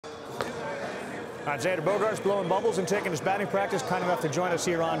Xander Bogaerts blowing bubbles and taking his batting practice, kind enough to join us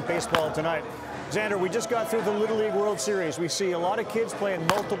here on Baseball Tonight. Xander, we just got through the Little League World Series. We see a lot of kids playing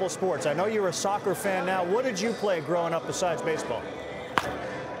multiple sports. I know you're a soccer fan now. What did you play growing up besides baseball?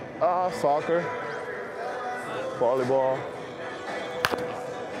 Soccer, volleyball.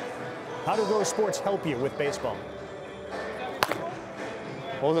 How do those sports help you with baseball?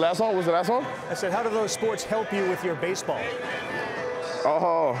 What was the last one? What was the last one? I said, how do those sports help you with your baseball?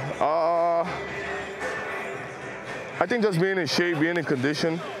 I think just being in shape, being in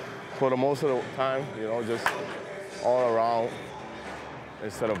condition for the most of the time, you know, just all around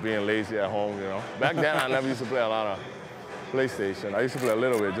instead of being lazy at home, you know. Back then, I never used to play a lot of PlayStation. I used to play a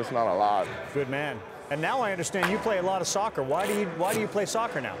little bit, just not a lot. Good man. And now I understand you play a lot of soccer. Why do you play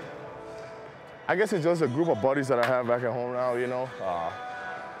soccer now? I guess it's just a group of buddies that I have back at home now, you know.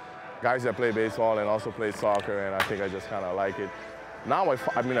 Guys that play baseball and also play soccer, and I think I just kind of like it. Now, I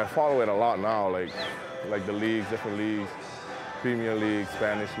follow it a lot now, like the leagues, different leagues, Premier League,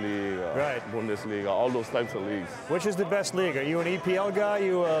 Spanish League, right. Bundesliga, all those types of leagues. Which is the best league? Are you an EPL guy?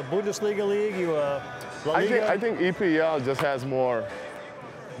 You a Bundesliga league? You a La Liga? I think EPL just has more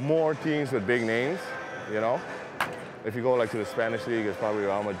teams with big names, you know. If you go like to the Spanish League, it's probably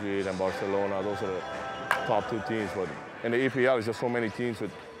Real Madrid and Barcelona. Those are the top two teams. But in the EPL, it's just so many teams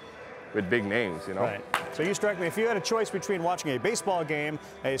with big names, you know. Right. So you strike me, if you had a choice between watching a baseball game,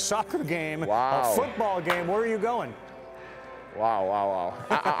 a soccer game, wow. a football game, where are you going? Wow.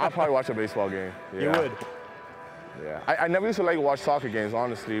 I'd probably watch a baseball game. Yeah. You would? Yeah. I never used to like to watch soccer games,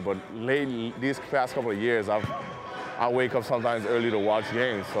 honestly, but lately, these past couple of years, I wake up sometimes early to watch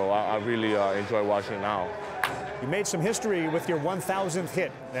games, so I really enjoy watching now. You made some history with your 1,000th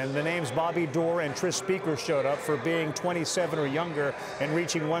hit, and the names Bobby Doerr and Tris Speaker showed up for being 27 or younger and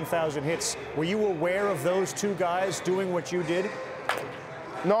reaching 1,000 hits. Were you aware of those two guys doing what you did?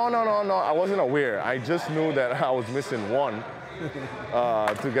 No. I wasn't aware. I just knew that I was missing one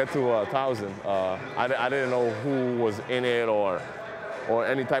to get to 1,000. I didn't know who was in it or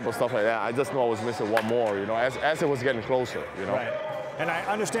any type of stuff like that. I just knew I was missing one more, you know, as it was getting closer, you know. Right. And I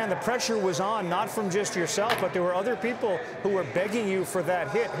understand the pressure was on, not from just yourself, but there were other people who were begging you for that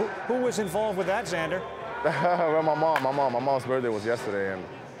hit. Who was involved with that, Xander? Well, my mom. My mom's birthday was yesterday, and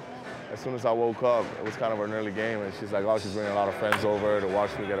as soon as I woke up, it was kind of an early game, and she's like, oh, she's bringing a lot of friends over to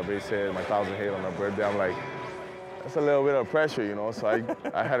watch me get a base hit, my 1,000th hit on her birthday. I'm like, that's a little bit of pressure, you know, so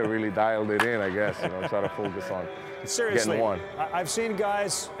I had to really dial it in, I guess, you know, try to focus on Seriously, getting one. I've seen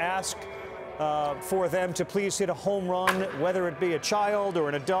guys ask for them to please hit a home run, whether it be a child or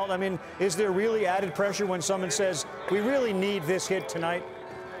an adult. I mean, is there really added pressure when someone says, we really need this hit tonight?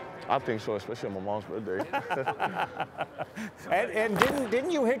 I think so, especially on my mom's birthday. and didn't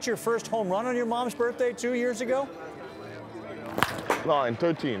you hit your first home run on your mom's birthday 2 years ago? No, in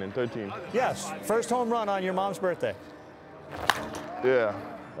 13. Yes, first home run on your mom's birthday. Yeah,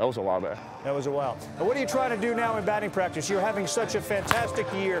 that was a while back. That was a while. Now, what are you trying to do now in batting practice? You're having such a fantastic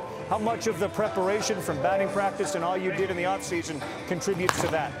year. How much of the preparation from batting practice and all you did in the offseason contributes to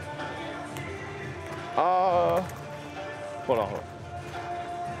that? Hold on.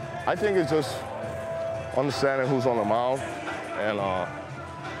 I think it's just understanding who's on the mound and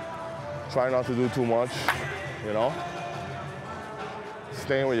trying not to do too much, you know.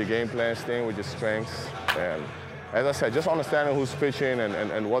 Staying with your game plan, staying with your strengths, and as I said, just understanding who's pitching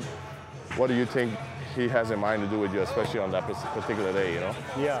and what do you think he has in mind to do with you, especially on that particular day, you know?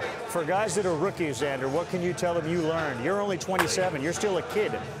 Yeah. For guys that are rookies, Xander, what can you tell them you learned? You're only 27. You're still a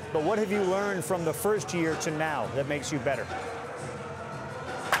kid. But what have you learned from the first year to now that makes you better?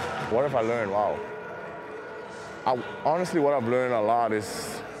 What have I learned? Wow. Honestly, what I've learned a lot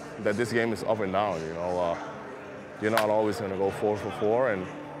is that this game is up and down, you know? You're not always going to go 4 for 4, and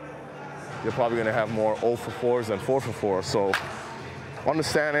you're probably going to have more 0 for 4s than 4 for 4. So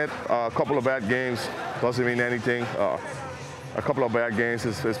understand it. A couple of bad games doesn't mean anything. A couple of bad games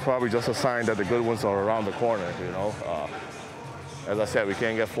is probably just a sign that the good ones are around the corner, you know. As I said, we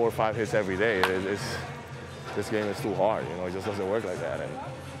can't get 4 or 5 hits every day. This game is too hard, you know. It just doesn't work like that. And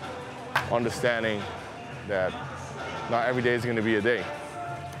understanding that not every day is going to be a day.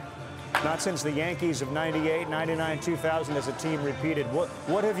 Not since the Yankees of 98, 99, 2000 as a team repeated.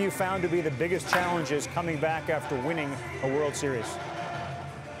 What have you found to be the biggest challenges coming back after winning a World Series?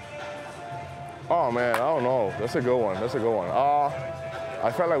 Oh, man, I don't know. That's a good one.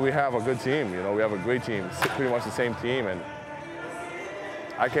 I felt like we have a good team. You know, we have a great team, pretty much the same team. And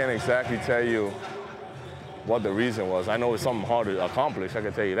I can't exactly tell you what the reason was. I know it's something hard to accomplish, I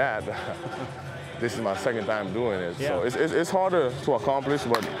can tell you that. This is my second time doing it. Yeah. So it's harder to accomplish,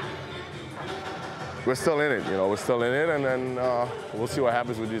 but we're still in it. You know, we're still in it, and then we'll see what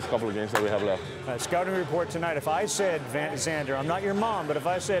happens with these couple of games that we have left. Scouting report tonight. If I said, Xander, I'm not your mom, but if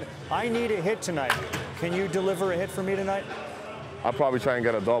I said, I need a hit tonight, can you deliver a hit for me tonight? I'll probably try and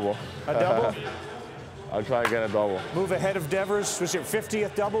get a double. A double? I'll try and get a double. Move ahead of Devers. Was your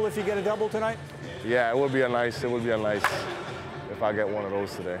 50th double if you get a double tonight? Yeah, it would be a nice if I get one of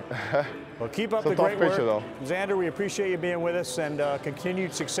those today. Well, keep up the great work. Though. Xander, we appreciate you being with us, and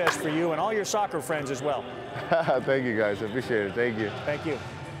continued success for you and all your soccer friends as well. Thank you, guys. I appreciate it. Thank you. Thank you.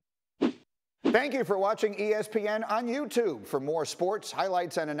 Thank you for watching ESPN on YouTube. For more sports,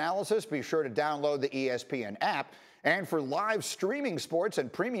 highlights, and analysis, be sure to download the ESPN app. And for live streaming sports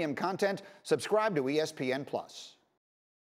and premium content, subscribe to ESPN+.